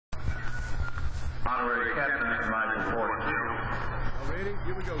Honorary Captain, Michael 42. Ready?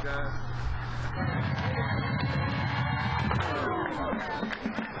 Here we go, guys.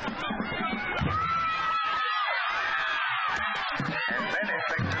 And Bennett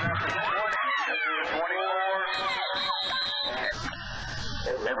picks it up at 20. This is 24.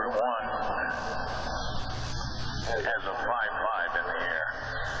 Everyone has a 5-5 in the air.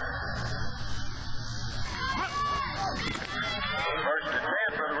 First and 10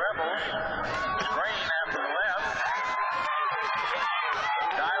 for the Rebels. Screen after the left.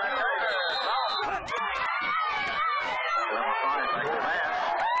 Tyler Taylor is off. Number 5 makes the pass.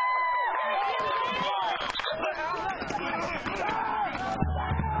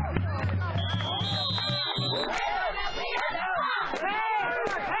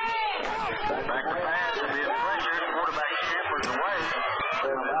 Back to pass to be a pressure. Quarterback scampers away.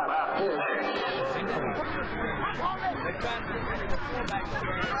 About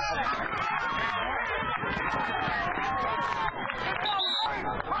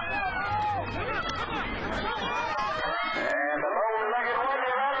and the low-legged one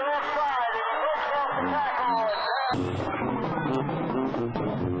is on the left side. He flips off the tackle.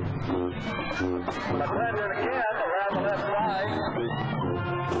 Defender again around the left side.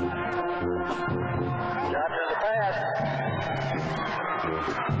 Johnson the pass.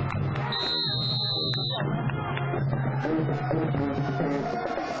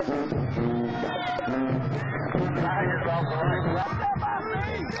 Tigers off the right.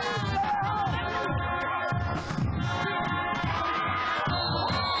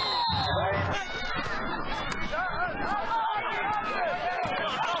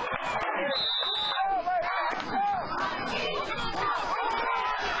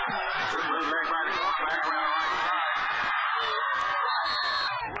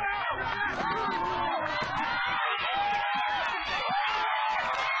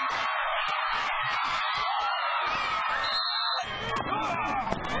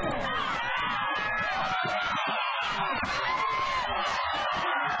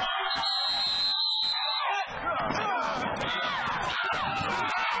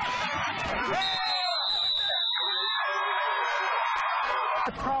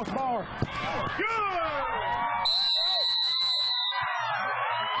 Crossbar.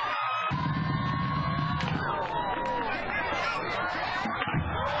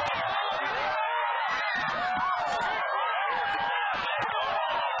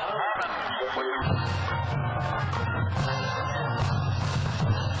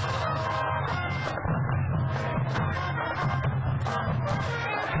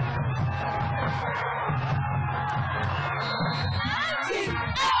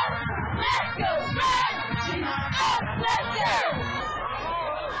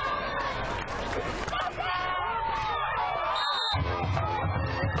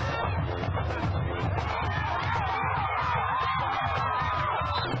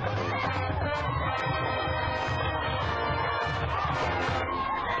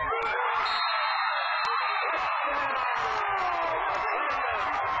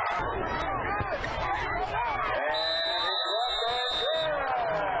 And